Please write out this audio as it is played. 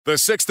The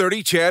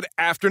 6:30 CHED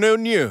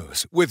Afternoon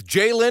News with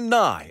Jaylen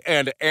Nye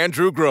and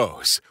Andrew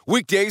Gross.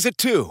 Weekdays at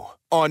 2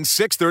 on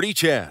 6:30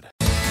 CHED.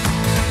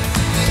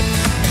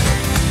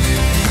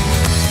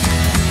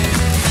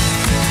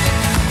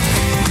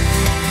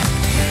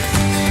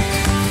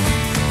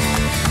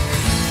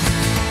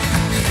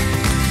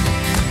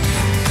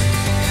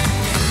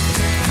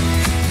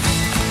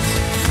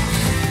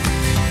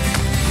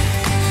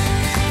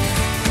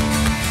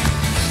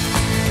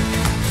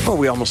 Well,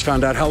 we almost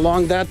found out how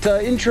long that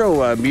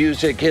intro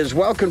music is.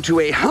 Welcome to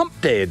a hump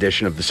day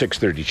edition of the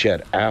 6:30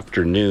 CHED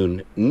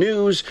Afternoon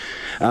News.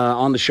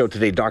 On the show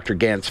today, Dr.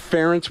 Gance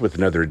Ference with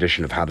another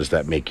edition of How Does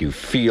That Make You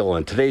Feel?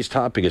 And today's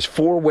topic is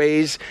 4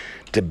 ways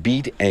to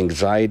beat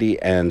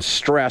anxiety and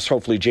stress.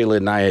 Hopefully,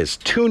 Jaylen Nye is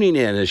tuning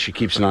in as she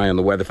keeps an eye on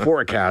the weather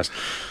forecast.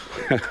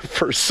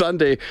 For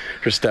Sunday,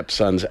 her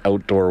stepson's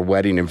outdoor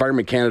wedding.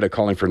 Environment Canada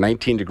calling for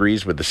 19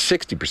 degrees with a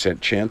 60%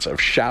 chance of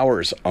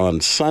showers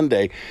on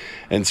Sunday.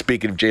 And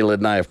speaking of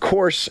Jaylen Nye, of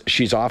course,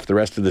 she's off the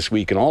rest of this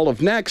week and all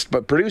of next,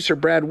 but producer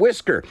Brad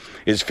Whisker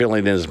is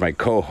filling in as my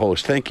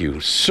co-host. Thank you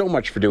so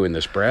much for doing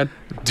this, Brad.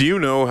 Do you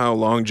know how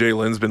long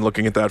Jaylen's been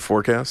looking at that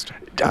forecast?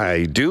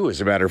 I do,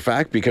 as a matter of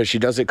fact, because she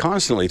does it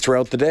constantly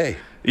throughout the day.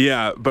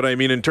 Yeah, but I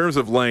mean, in terms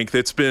of length,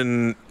 it's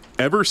been...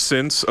 Ever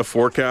since a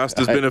forecast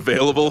has been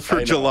available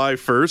for July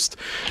 1st,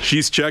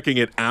 she's checking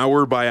it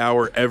hour by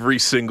hour every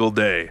single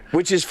day.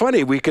 Which is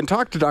funny. We can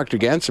talk to Dr.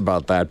 Gance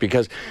about that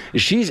because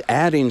she's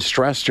adding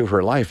stress to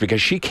her life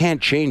because she can't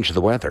change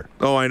the weather.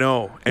 Oh, I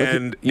know.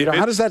 And you know,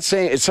 how does that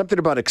say? It's something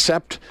about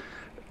accept.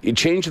 You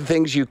change the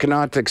things you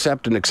cannot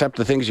accept and accept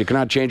the things you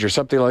cannot change or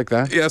something like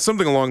that? Yeah,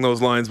 something along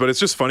those lines. But it's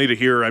just funny to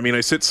hear. I mean,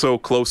 I sit so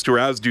close to her,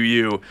 as do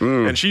you.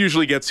 And she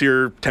usually gets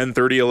here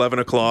 10:30, 11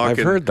 o'clock. I've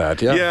heard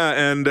that, yeah. Yeah,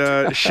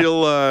 and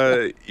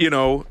she'll, you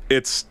know,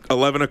 it's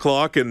 11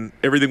 o'clock and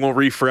everything will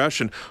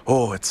refresh. And,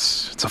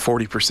 it's a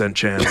 40%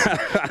 chance.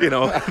 You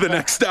know, the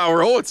next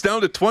hour, it's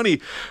down to 20.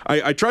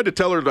 I tried to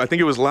tell her, I think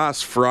it was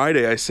last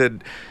Friday, I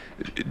said,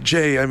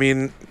 Jay, I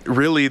mean,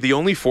 really, the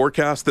only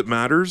forecast that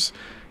matters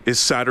is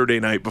Saturday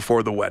night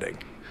before the wedding.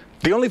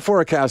 The only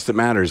forecast that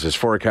matters is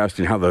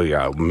forecasting how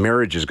the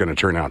marriage is going to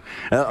turn out.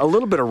 A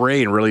little bit of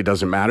rain really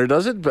doesn't matter,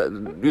 does it? But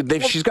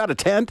she's got a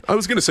tent. I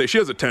was going to say, she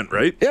has a tent,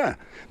 right? Yeah.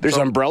 There's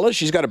umbrellas.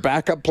 She's got a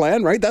backup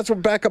plan, right? That's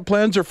what backup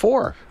plans are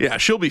for. Yeah,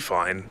 she'll be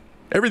fine.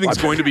 Everything's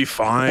going to be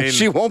fine.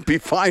 She won't be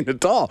fine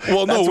at all.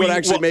 Well, That's what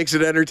actually makes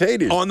it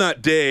entertaining. On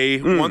that day,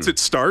 once it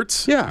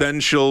starts, then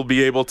she'll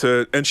be able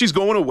to, and she's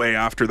going away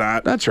after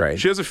that. That's right.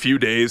 She has a few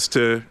days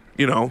to,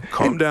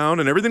 calm down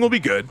and everything will be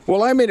good.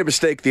 Well, I made a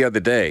mistake the other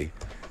day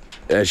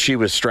as she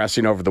was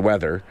stressing over the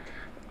weather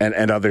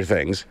and other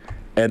things.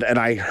 And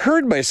I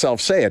heard myself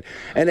say it.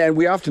 And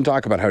we often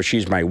talk about how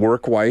she's my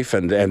work wife,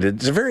 and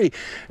it's a very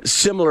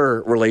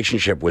similar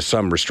relationship with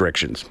some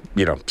restrictions,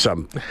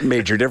 some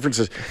major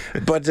differences.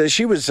 But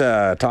she was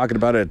talking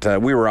about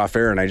it. We were off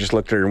air, and I just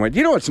looked at her and went,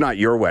 it's not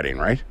your wedding,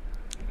 right?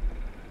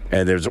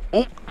 And there's,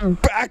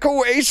 back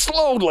away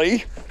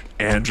slowly.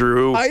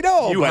 Andrew, I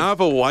know. You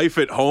have a wife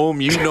at home.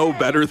 You know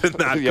better than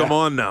that. Yeah, come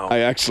on now. I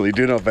actually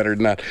do know better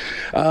than that.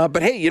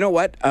 But hey, you know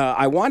what?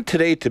 I want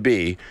today to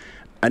be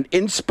an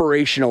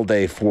inspirational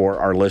day for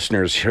our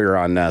listeners here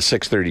on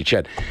 6:30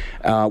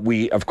 CHED.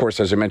 We, of course,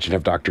 as I mentioned,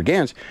 have Dr.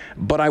 Gance,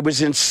 but I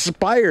was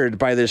inspired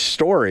by this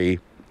story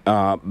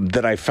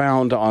that I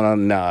found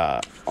on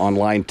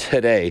online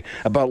today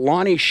about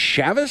Lonnie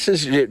Chavis.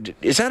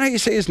 Is that how you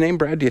say his name,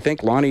 Brad? Do you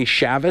think Lonnie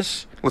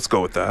Chavis? Let's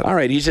go with that. All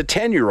right, he's a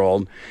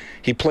 10-year-old.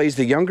 He plays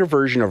the younger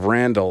version of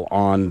Randall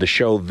on the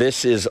show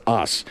This Is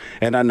Us.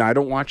 And I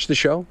don't watch the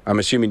show. I'm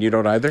assuming you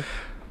don't either.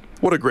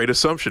 What a great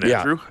assumption,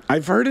 Andrew. Yeah.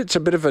 I've heard it's a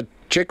bit of a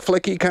chick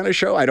flicky kind of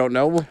show. I don't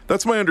know.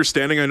 That's my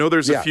understanding. I know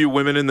there's a few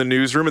women in the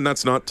newsroom, and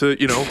that's not to,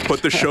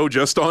 put the show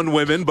just on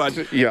women, but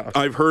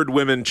I've heard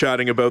women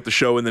chatting about the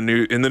show in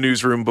the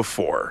newsroom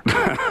before.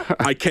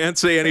 I can't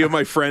say any of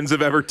my friends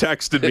have ever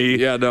texted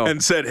me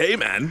and said, "Hey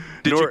man,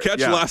 did you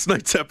catch last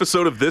night's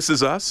episode of This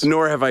Is Us?"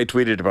 Nor have I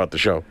tweeted about the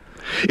show.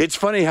 It's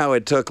funny how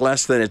it took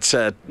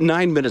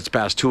 9 minutes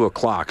past 2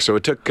 o'clock, so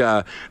it took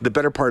the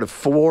better part of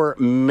 4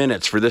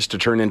 minutes for this to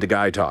turn into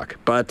guy talk.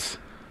 But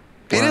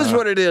it is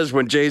what it is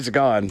when Jay's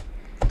gone.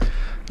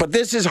 But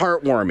this is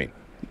heartwarming.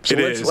 So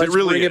let's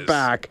bring it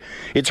back.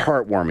 It's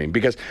heartwarming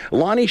because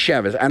Lonnie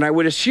Chavis, and I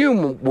would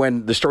assume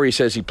when the story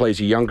says he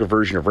plays a younger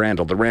version of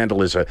Randall, that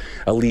Randall is a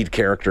lead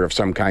character of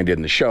some kind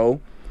in the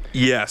show.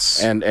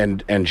 Yes.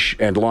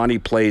 And Lonnie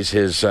plays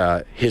his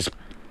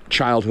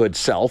childhood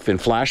self in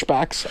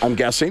flashbacks, I'm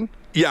guessing.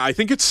 Yeah, I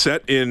think it's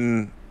set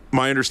in,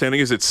 my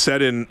understanding is it's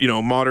set in,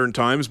 modern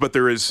times, but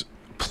there is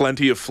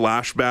plenty of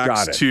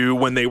flashbacks to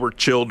when they were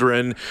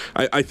children.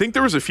 I think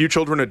there was a few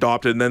children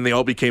adopted, and then they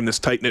all became this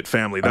tight-knit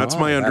family. That's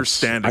my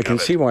understanding. I can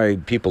see why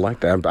people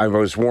like that. I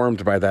was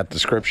warmed by that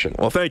description.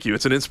 Well, thank you.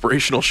 It's an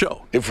inspirational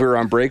show. If we were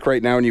on break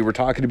right now and you were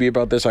talking to me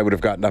about this, I would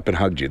have gotten up and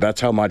hugged you.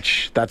 That's how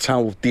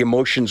the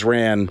emotions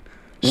ran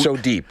so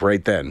deep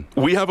right then.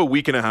 We have a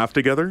week and a half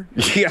together.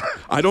 Yeah.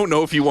 I don't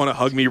know if you want to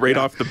hug me right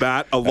off the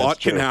bat. A lot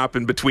can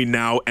happen between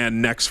now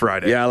and next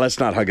Friday. Yeah, let's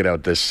not hug it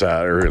out this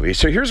early.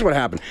 So here's what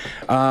happened.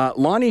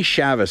 Lonnie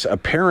Chavis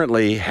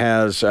apparently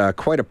has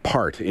quite a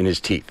part in his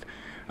teeth,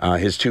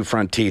 his two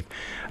front teeth.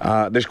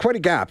 There's quite a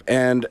gap.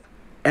 And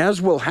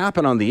as will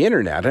happen on the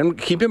internet, and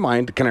keep in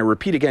mind, can I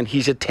repeat again,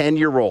 he's a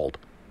 10-year-old.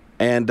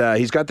 And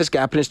he's got this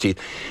gap in his teeth.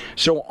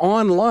 So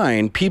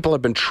online, people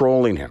have been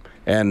trolling him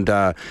and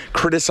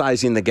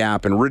criticizing the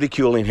gap and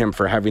ridiculing him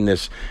for having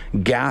this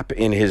gap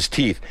in his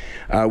teeth,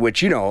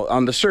 which,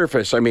 on the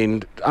surface, I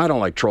mean, I don't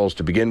like trolls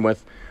to begin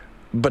with,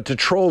 but to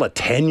troll a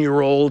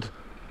 10-year-old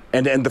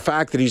and the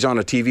fact that he's on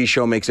a TV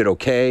show makes it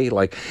okay.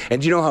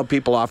 And you know how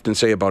people often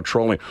say about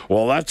trolling,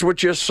 well, that's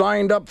what you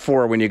signed up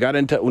for when you got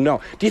into...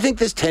 No. Do you think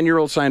this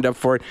 10-year-old signed up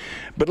for it?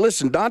 But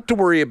listen, not to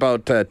worry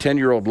about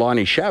 10-year-old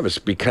Lonnie Chavis,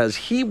 because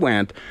he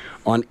went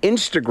on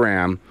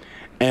Instagram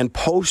and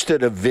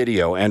posted a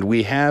video, and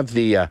we have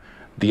the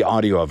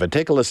audio of it.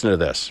 Take a listen to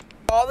this.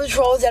 All the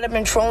trolls that have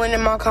been trolling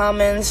in my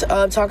comments,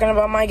 talking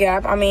about my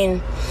gap,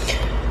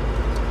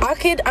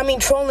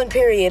 trolling,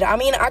 period.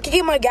 I could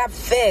get my gap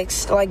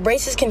fixed.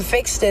 Braces can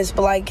fix this,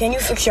 but, can you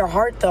fix your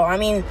heart, though?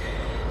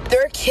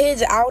 There are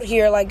kids out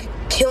here,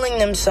 killing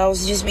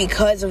themselves just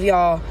because of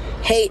y'all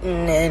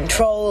hating and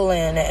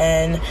trolling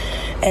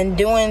and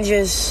doing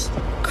just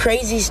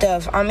crazy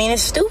stuff.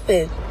 It's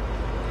stupid.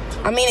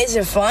 Is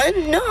it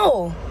fun?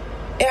 No.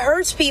 It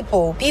hurts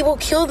people. People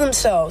kill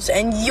themselves,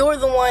 and you're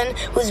the one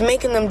who's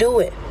making them do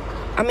it.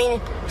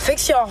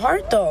 Fix your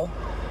heart, though.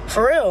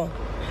 For real.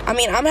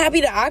 I'm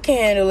happy that I can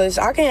handle this.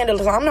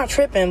 I'm not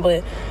tripping,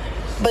 but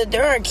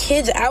there are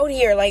kids out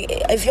here.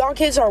 If y'all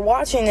kids are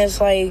watching this,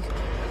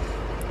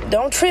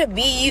 don't trip.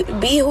 Be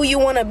who you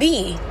want to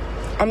be.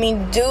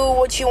 Do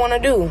what you want to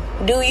do.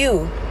 Do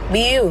you.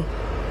 Be you.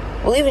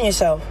 Believe in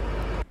yourself.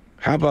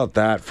 How about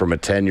that from a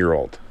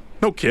 10-year-old?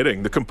 No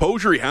kidding. The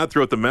composure he had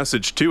throughout the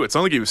message, too. It's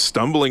not like he was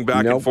stumbling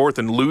back and forth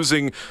and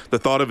losing the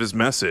thought of his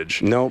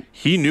message. Nope.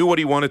 He knew what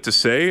he wanted to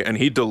say, and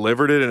he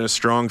delivered it in a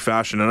strong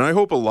fashion. And I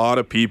hope a lot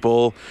of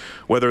people,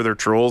 whether they're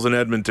trolls in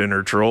Edmonton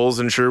or trolls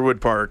in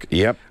Sherwood Park,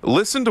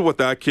 listen to what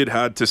that kid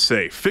had to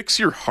say. Fix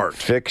your heart.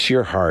 Fix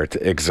your heart,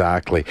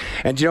 exactly.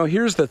 And,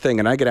 here's the thing,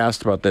 and I get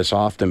asked about this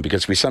often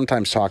because we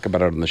sometimes talk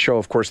about it on the show.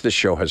 Of course, this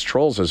show has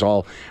trolls, as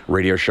all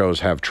radio shows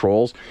have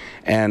trolls.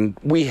 And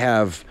we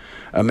have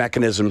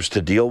mechanisms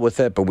to deal with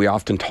it, but we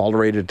often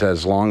tolerate it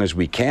as long as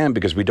we can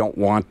because we don't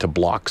want to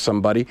block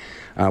somebody.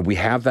 We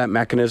have that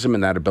mechanism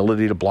and that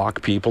ability to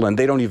block people, and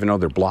they don't even know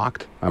they're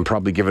blocked. I'm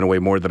probably giving away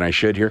more than I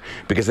should here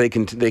because they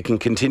can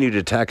continue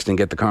to text and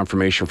get the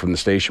confirmation from the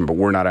station, but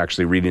we're not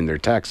actually reading their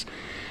texts.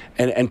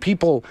 And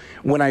people,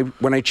 when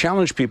I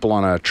challenge people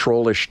on a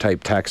trollish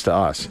type text to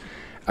us,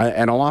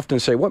 and I'll often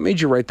say, what made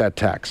you write that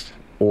text?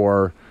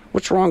 Or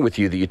what's wrong with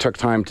you that you took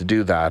time to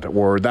do that?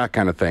 Or that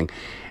kind of thing.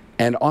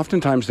 And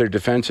oftentimes their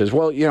defense is,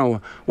 well,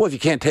 if you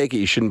can't take it,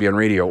 you shouldn't be on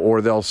radio.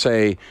 Or they'll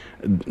say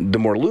the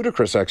more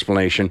ludicrous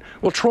explanation,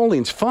 well,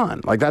 trolling's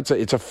fun.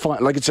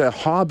 It's a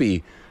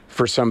hobby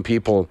for some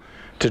people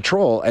to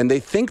troll. And they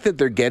think that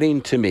they're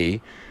getting to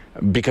me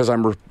because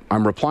I'm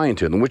replying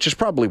to them, which is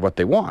probably what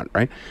they want,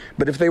 right?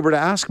 But if they were to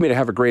ask me to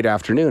have a great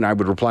afternoon, I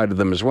would reply to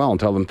them as well and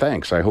tell them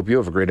thanks. I hope you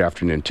have a great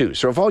afternoon too.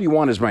 So if all you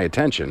want is my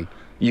attention,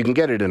 you can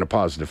get it in a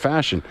positive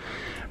fashion.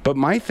 But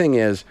my thing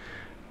is,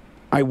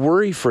 I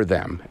worry for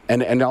them,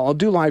 and I'll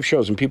do live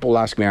shows, and people will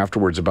ask me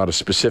afterwards about a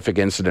specific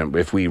incident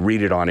if we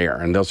read it on air,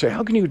 and they'll say,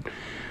 how can you,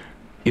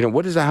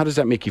 what is that? How does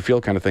that make you feel,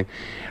 kind of thing?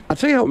 I'll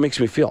tell you how it makes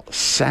me feel.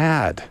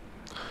 Sad.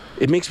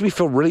 It makes me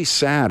feel really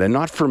sad, and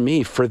not for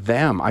me, for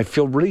them. I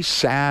feel really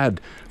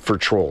sad for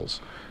trolls,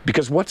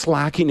 because what's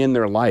lacking in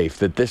their life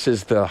that this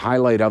is the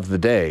highlight of the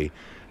day,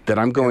 that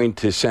I'm going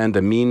to send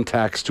a mean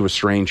text to a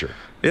stranger.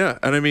 Yeah,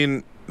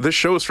 and this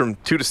show is from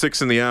 2 to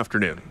 6 in the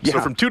afternoon. Yeah.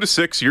 So from 2 to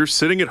 6, you're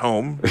sitting at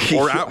home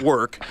or at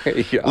work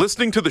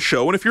listening to the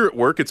show. And if you're at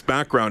work, it's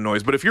background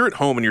noise. But if you're at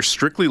home and you're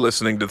strictly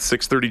listening to the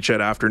 6:30 CHED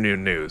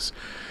afternoon news,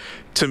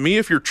 to me,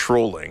 if you're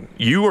trolling,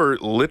 you are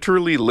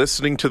literally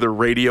listening to the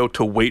radio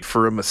to wait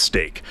for a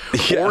mistake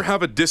or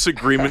have a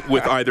disagreement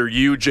with either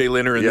you, Jay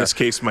Lynn, or in this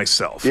case,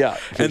 myself. Yeah,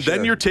 and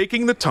then you're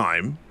taking the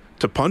time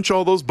to punch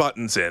all those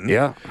buttons in.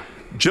 Yeah.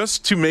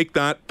 Just to make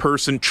that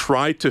person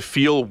try to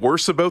feel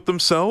worse about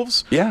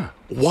themselves? Yeah.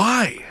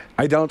 Why?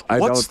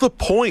 What's the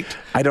point?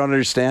 I don't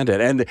understand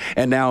it.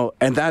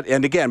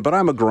 And again, but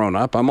I'm a grown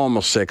up. I'm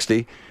almost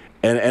 60.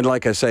 And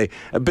like I say,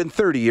 I've been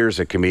 30 years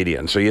a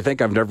comedian, so you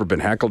think I've never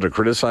been heckled or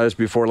criticized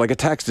before? A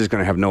text is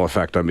going to have no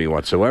effect on me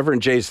whatsoever,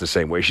 and Jay's the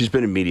same way. She's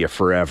been in media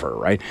forever,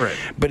 right?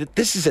 But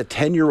this is a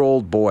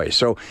 10-year-old boy.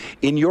 So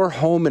in your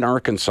home in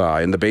Arkansas,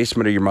 in the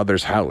basement of your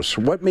mother's house,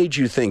 what made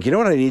you think,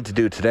 what I need to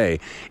do today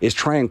is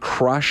try and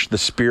crush the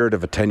spirit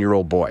of a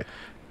 10-year-old boy?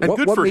 And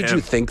what made you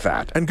think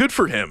that? And good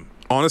for him,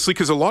 honestly,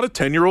 because a lot of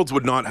 10-year-olds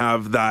would not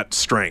have that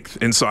strength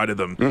inside of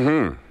them.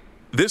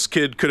 Mm-hmm. this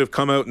kid could have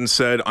come out and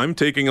said, I'm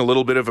taking a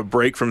little bit of a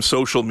break from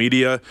social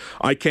media.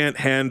 I can't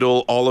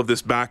handle all of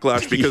this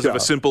backlash because of a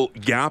simple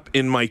gap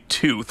in my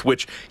tooth,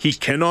 which he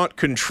cannot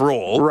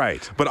control.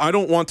 Right. But I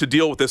don't want to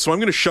deal with this, so I'm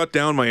going to shut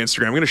down my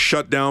Instagram. I'm going to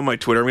shut down my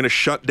Twitter. I'm going to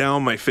shut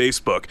down my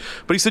Facebook.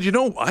 But he said, you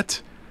know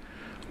what?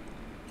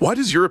 Why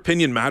does your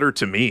opinion matter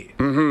to me?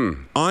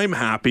 Mm-hmm. I'm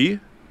happy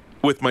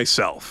with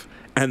myself,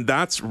 and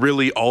that's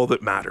really all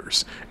that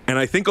matters. And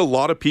I think a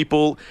lot of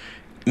people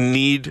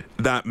need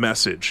that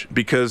message,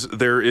 because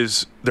there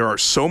are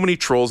so many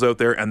trolls out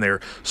there, and their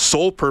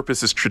sole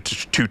purpose is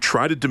to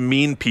try to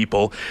demean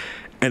people.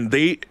 And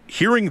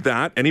hearing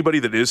that, anybody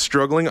that is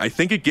struggling, I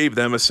think it gave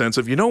them a sense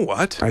of, you know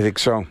what? I think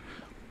so.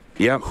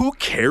 Yeah. Who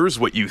cares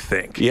what you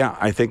think? Yeah,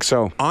 I think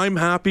so. I'm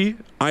happy.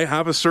 I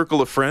have a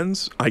circle of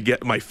friends.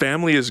 My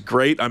family is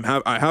great. I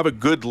have a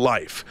good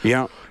life.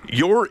 Yeah.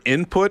 Your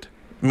input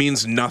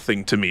means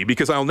nothing to me,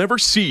 because I'll never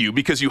see you,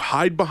 because you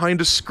hide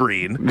behind a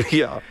screen.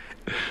 Yeah.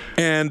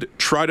 And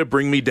try to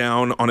bring me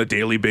down on a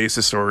daily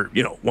basis, or,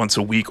 once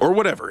a week, or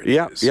whatever it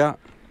is. Yeah.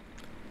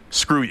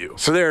 Screw you.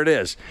 So there it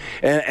is.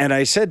 And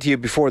I said to you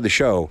before the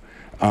show,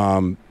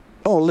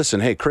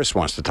 listen, hey, Chris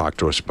wants to talk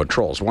to us about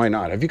trolls. Why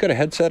not? Have you got a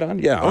headset on?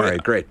 Yeah, all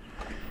right, great.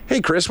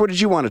 Hey, Chris, what did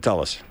you want to tell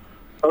us?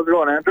 How's it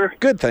going, Andrew?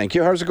 Good, thank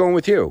you. How's it going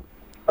with you?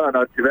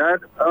 Not too bad.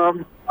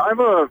 I'm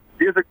a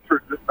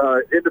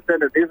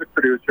independent music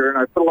producer, and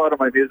I put a lot of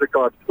my music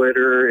on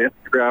Twitter,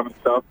 Instagram, and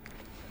stuff.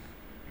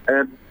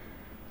 And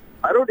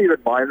I don't even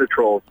mind the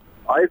trolls.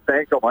 I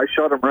thank them. I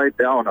shut them right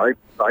down. I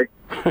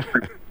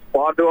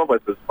respond to them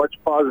with as much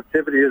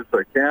positivity as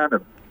I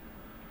can,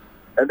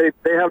 and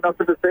they have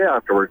nothing to say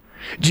afterwards.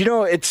 Do you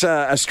know, it's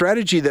a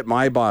strategy that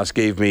my boss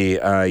gave me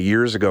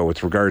years ago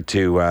with regard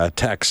to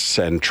texts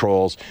and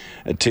trolls,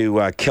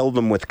 to kill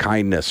them with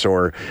kindness,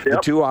 or the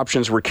two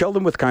options were kill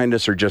them with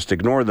kindness or just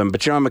ignore them.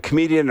 But, I'm a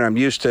comedian, and I'm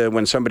used to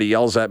when somebody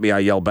yells at me, I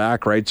yell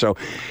back, right? So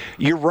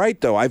you're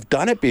right, though. I've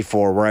done it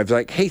before where I've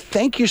like, hey,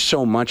 thank you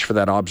so much for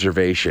that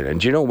observation.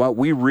 And you know what?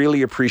 We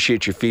really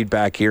appreciate your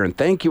feedback here. And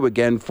thank you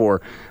again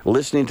for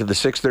listening to the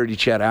 6:30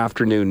 CHED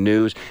Afternoon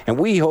News. And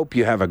we hope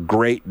you have a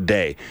great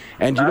day.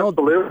 And,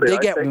 they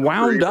get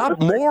wound up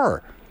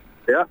more.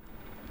 Yeah.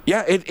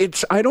 Yeah,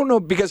 it's, I don't know,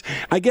 because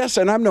I guess,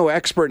 and I'm no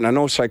expert and I'm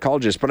no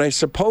psychologist, but I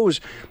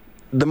suppose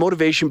the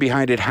motivation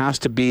behind it has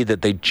to be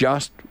that they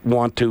just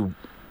want to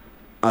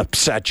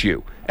upset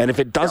you. And if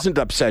it doesn't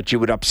upset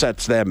you, it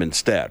upsets them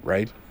instead,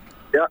 right?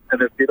 Yeah,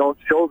 and if you don't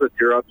show that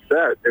you're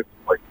upset, it's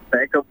like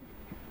thank them,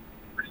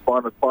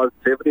 respond with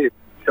positivity,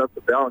 shut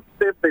them down.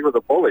 Same thing with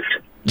a bully.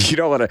 You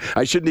know what?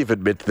 I shouldn't even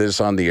admit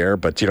this on the air,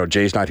 but,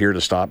 Jay's not here to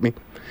stop me.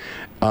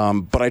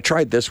 But I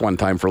tried this one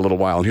time for a little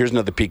while, and here's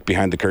another peek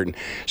behind the curtain.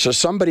 So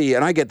somebody,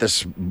 and I get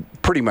this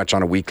pretty much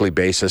on a weekly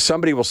basis,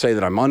 somebody will say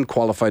that I'm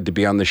unqualified to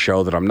be on the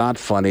show, that I'm not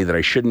funny, that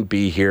I shouldn't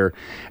be here,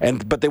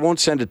 but they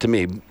won't send it to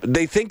me.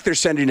 They think they're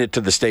sending it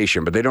to the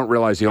station, but they don't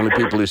realize the only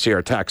people who see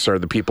our texts are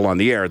the people on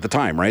the air at the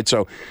time, right?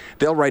 So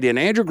they'll write in,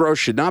 Andrew Gross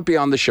should not be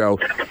on the show.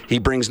 He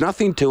brings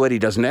nothing to it. He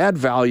doesn't add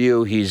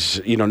value. He's,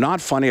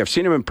 not funny. I've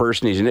seen him in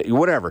person. He's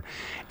whatever.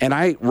 And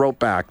I wrote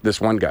back,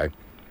 this one guy,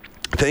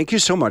 thank you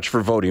so much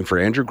for voting for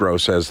Andrew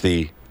Gross as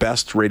the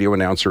best radio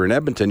announcer in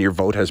Edmonton. Your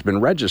vote has been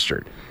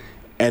registered.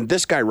 And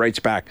this guy writes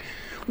back,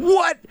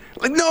 what?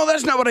 No,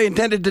 that's not what I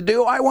intended to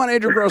do. I want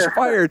Andrew Gross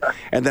fired.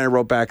 And then I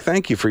wrote back,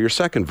 thank you for your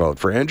second vote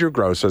for Andrew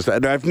Gross.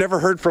 And I've never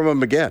heard from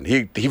him again.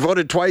 He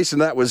voted twice,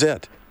 and that was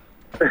it.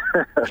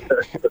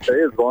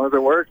 Hey, as long as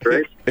it works,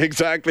 right?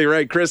 Exactly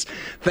right. Chris,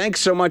 thanks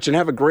so much, and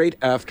have a great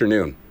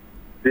afternoon.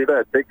 See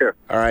that. Take care.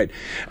 All right.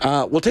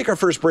 We'll take our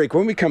first break.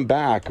 When we come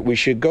back, we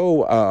should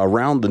go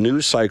around the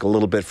news cycle a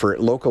little bit for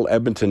local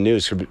Edmonton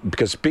news,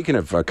 because speaking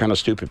of kind of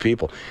stupid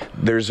people,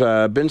 there's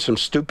been some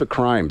stupid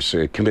crimes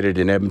committed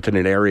in Edmonton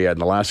and area in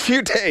the last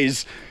few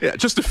days. Yeah,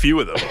 just a few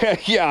of them.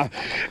 Yeah.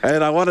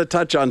 And I want to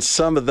touch on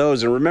some of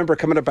those. And remember,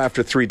 coming up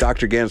after 3,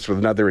 Dr. Gans with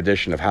another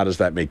edition of How Does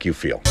That Make You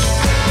Feel?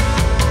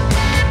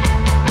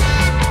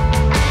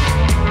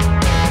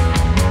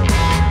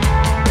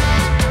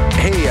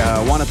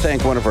 I want to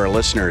thank one of our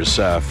listeners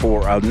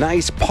for a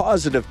nice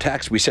positive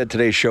text. We said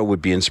today's show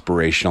would be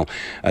inspirational.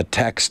 A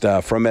text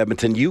from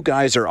Edmonton. You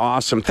guys are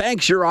awesome.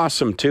 Thanks, you're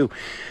awesome too.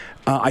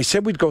 I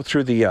said we'd go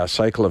through the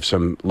cycle of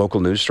some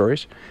local news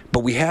stories,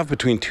 but we have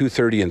between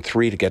 2:30 and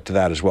 3 to get to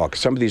that as well,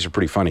 because some of these are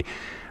pretty funny.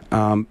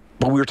 But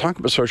we were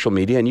talking about social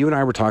media, and you and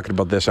I were talking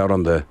about this out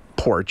on the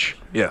porch.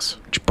 Yes.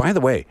 Which, by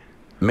the way,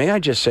 may I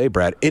just say,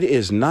 Brad, it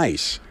is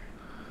nice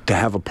to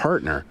have a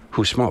partner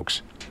who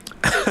smokes.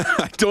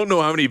 I don't know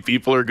how many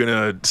people are going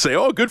to say,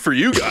 oh, good for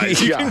you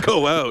guys. You can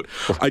go out.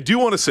 I do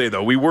want to say,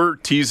 though, we were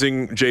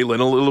teasing Jay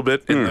Lynn a little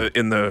bit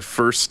in the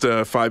first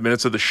 5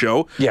 minutes of the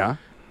show. Yeah.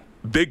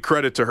 Big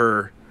credit to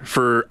her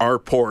for our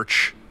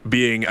porch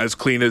being as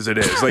clean as it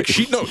is. Like,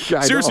 she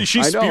seriously, she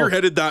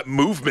spearheaded that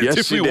movement, yes,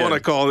 if we want to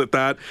call it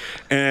that.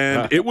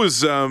 And it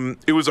was a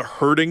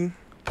hurting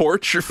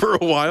porch for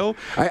a while.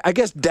 I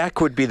guess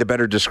deck would be the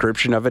better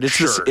description of it. It's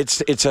sure.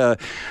 It's a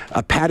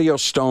patio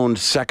stoned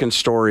second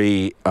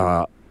story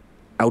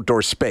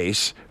outdoor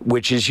space,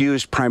 which is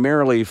used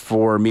primarily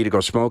for me to go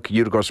smoke,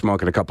 you to go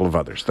smoke, and a couple of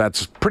others.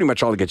 That's pretty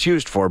much all it gets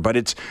used for, but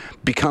it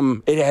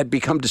had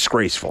become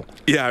disgraceful.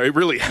 Yeah, it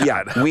really had.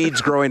 Yeah,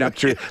 weeds growing up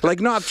through,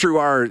 not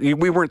through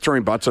we weren't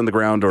throwing butts on the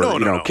ground or,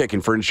 no.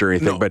 kicking furniture or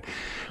anything, but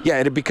yeah,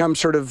 it had become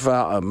sort of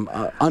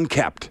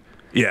unkept.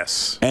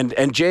 Yes.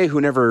 And Jay,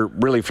 who never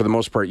really, for the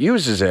most part,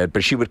 uses it,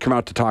 but she would come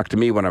out to talk to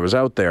me when I was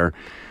out there,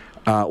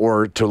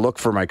 or to look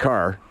for my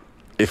car,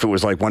 if it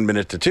was like 1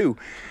 minute to 2,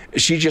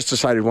 she just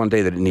decided one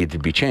day that it needed to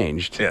be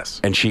changed. Yes.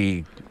 And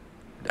she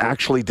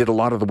actually did a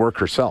lot of the work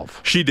herself.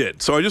 She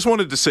did. So I just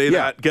wanted to say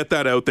get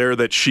that out there,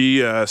 that she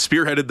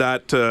spearheaded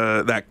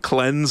that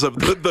cleanse of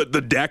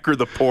the deck or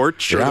the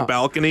porch or the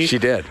balcony. She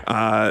did.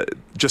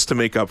 Just to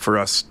make up for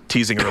us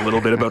teasing her a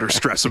little bit about her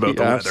stress about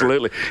the weather.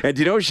 Absolutely. And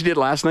do you know what she did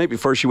last night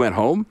before she went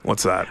home?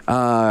 What's that?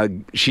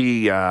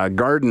 She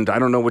gardened. I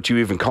don't know what you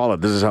even call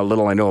it. This is how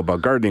little I know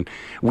about gardening.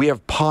 We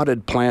have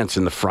potted plants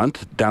in the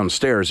front,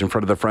 downstairs, in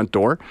front of the front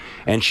door.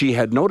 And she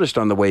had noticed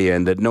on the way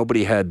in that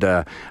nobody had,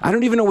 I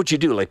don't even know what you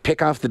do, like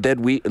pick off the dead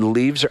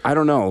leaves? Or, I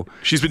don't know.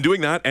 She's been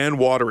doing that and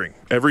watering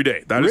every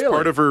day. That is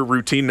part of her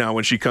routine now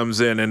when she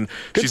comes in. And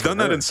she's done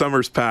that in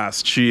summers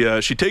past.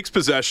 She takes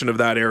possession of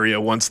that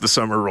area once the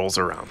summer rolls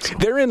around. So.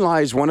 Therein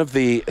lies one of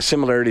the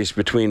similarities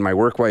between my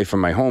work wife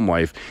and my home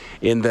wife,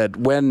 in that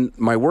when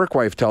my work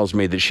wife tells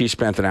me that she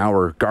spent an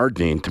hour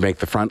gardening to make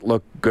the front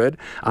look good,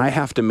 I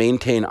have to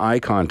maintain eye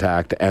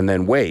contact and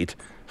then wait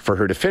for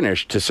her to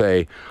finish to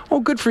say, "Oh,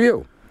 good for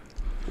you."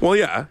 Well,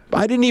 yeah.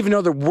 I didn't even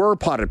know there were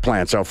potted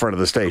plants out front of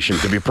the station,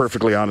 to be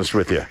perfectly honest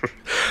with you.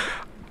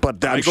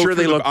 But I'm sure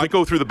they look... I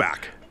go through the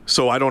back,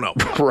 so I don't know.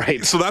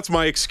 Right. So that's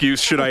my excuse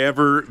should I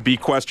ever be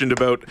questioned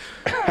about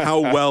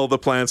how well the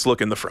plants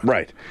look in the front.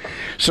 Right.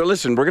 So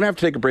listen, we're going to have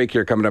to take a break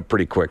here coming up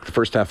pretty quick. The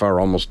first half hour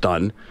almost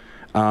done.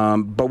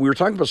 But we were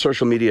talking about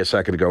social media a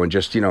second ago and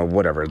just,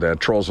 whatever, the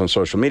trolls on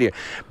social media.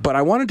 But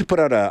I wanted to put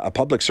out a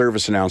public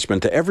service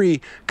announcement to every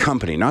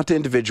company, not to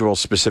individuals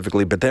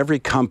specifically, but to every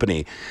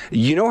company.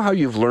 You know how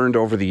you've learned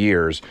over the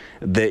years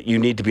that you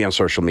need to be on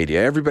social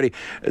media. Everybody,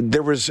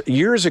 there was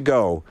years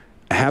ago,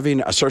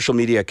 having a social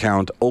media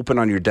account open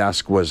on your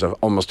desk was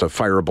almost a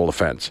fireable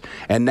offense.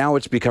 And now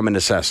it's become a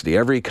necessity.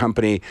 Every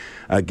company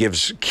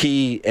gives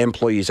key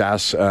employees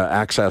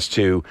access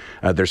to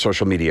their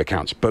social media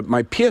accounts. But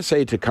my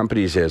PSA to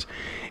companies is,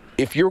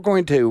 if you're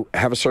going to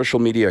have a social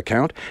media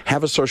account,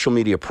 have a social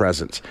media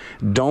presence.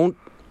 Don't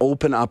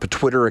open up a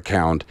Twitter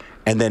account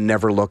and then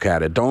never look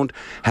at it. Don't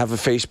have a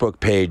Facebook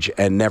page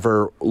and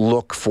never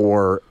look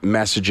for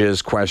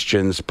messages,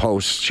 questions,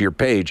 posts to your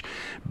page,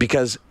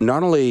 because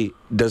not only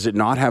does it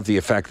not have the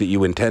effect that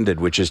you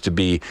intended, which is to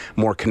be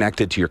more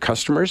connected to your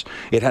customers,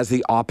 it has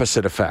the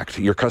opposite effect.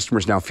 Your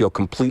customers now feel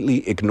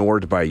completely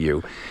ignored by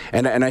you.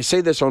 And I say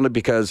this only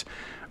because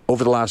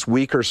over the last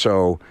week or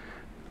so,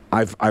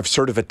 I've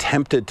sort of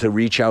attempted to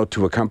reach out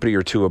to a company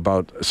or two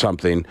about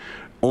something,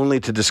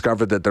 only to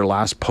discover that their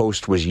last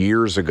post was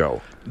years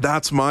ago.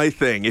 That's my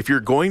thing. If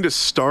you're going to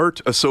start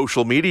a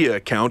social media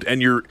account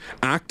and you're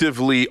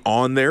actively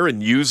on there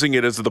and using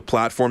it as the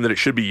platform that it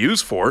should be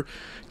used for,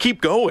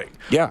 keep going.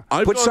 Yeah,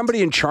 put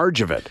somebody in charge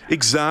of it.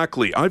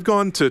 Exactly. I've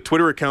gone to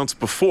Twitter accounts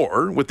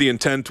before with the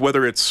intent,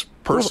 whether it's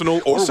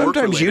personal or sometimes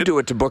work-related. you do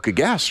it to book a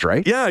guest,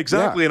 right? Yeah,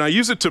 exactly. Yeah. And I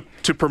use it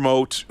to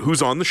promote who's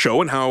on the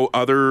show and how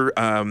other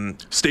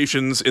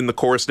stations in the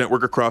Chorus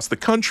network across the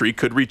country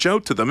could reach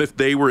out to them if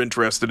they were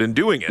interested in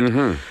doing it.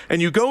 Mm-hmm.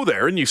 And you go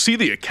there and you see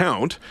the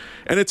account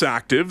and it's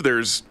active.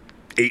 There's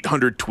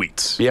 800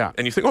 tweets. Yeah.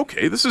 And you think,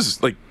 okay, this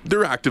is like,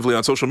 they're actively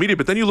on social media.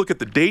 But then you look at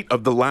the date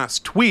of the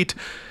last tweet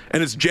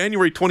and it's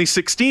January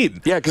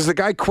 2016. Yeah, because the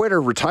guy quit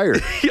or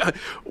retired. Yeah.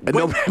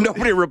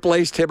 Nobody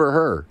replaced him or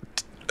her.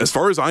 As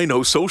far as I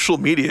know, social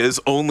media has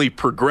only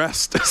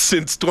progressed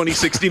since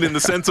 2016 in the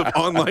sense of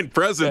online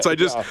presence.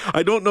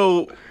 I don't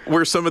know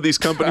where some of these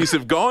companies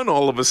have gone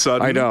all of a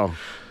sudden. I know.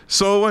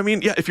 So, I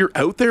mean, yeah, if you're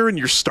out there and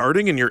you're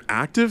starting and you're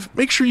active,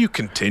 make sure you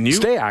continue.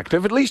 Stay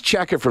active. At least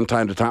check it from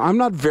time to time. I'm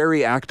not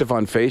very active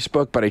on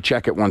Facebook, but I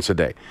check it once a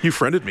day. You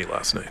friended me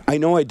last night. I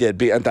know I did.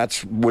 And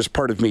that was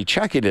part of me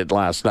checking it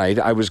last night.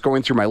 I was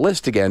going through my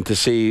list again to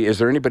see, is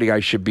there anybody I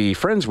should be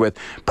friends with,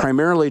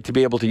 primarily to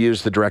be able to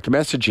use the direct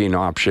messaging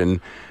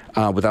option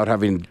without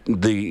having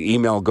the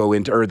email go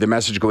into, or the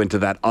message go into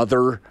that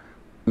other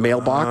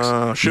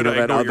mailbox. Should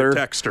I ignore your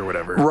text or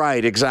whatever?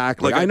 Right,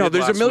 exactly. I know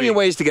there's a million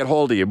ways to get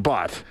hold of you,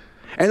 but...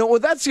 And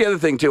that's the other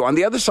thing, too. On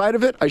the other side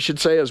of it, I should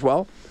say as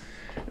well,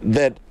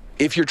 that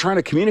if you're trying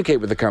to communicate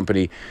with the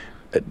company,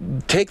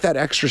 take that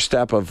extra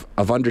step of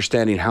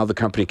understanding how the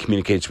company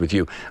communicates with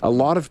you. A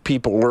lot of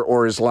people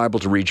or is liable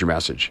to read your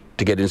message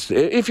to get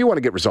if you want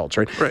to get results,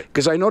 right? Right.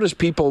 Because I notice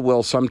people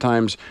will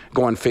sometimes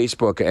go on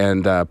Facebook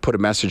and put a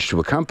message to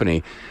a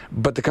company,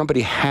 but the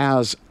company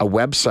has a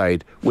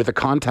website with a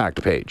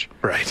contact page.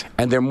 Right.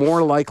 And they're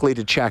more likely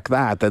to check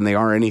that than they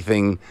are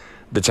anything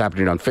that's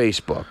happening on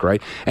Facebook,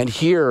 right? And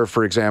here,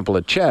 for example,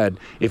 at CHED,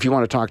 if you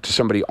want to talk to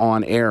somebody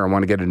on air and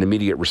want to get an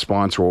immediate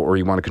response or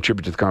you want to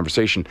contribute to the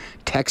conversation,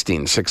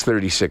 texting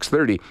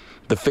 630-630,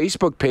 the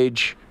Facebook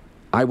page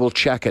I will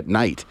check at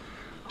night.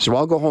 So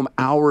I'll go home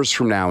hours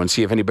from now and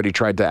see if anybody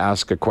tried to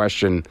ask a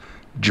question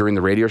during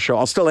the radio show.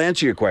 I'll still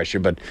answer your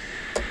question, but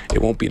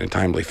it won't be in a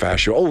timely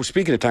fashion. Oh,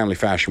 speaking of timely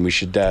fashion, we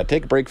should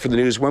take a break for the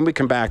news. When we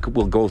come back,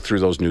 we'll go through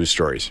those news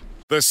stories.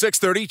 The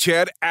 6:30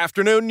 CHED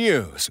Afternoon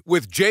News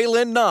with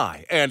Jaylen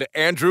Nye and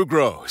Andrew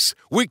Gross.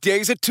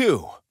 Weekdays at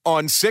 2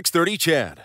 on 6:30 CHED.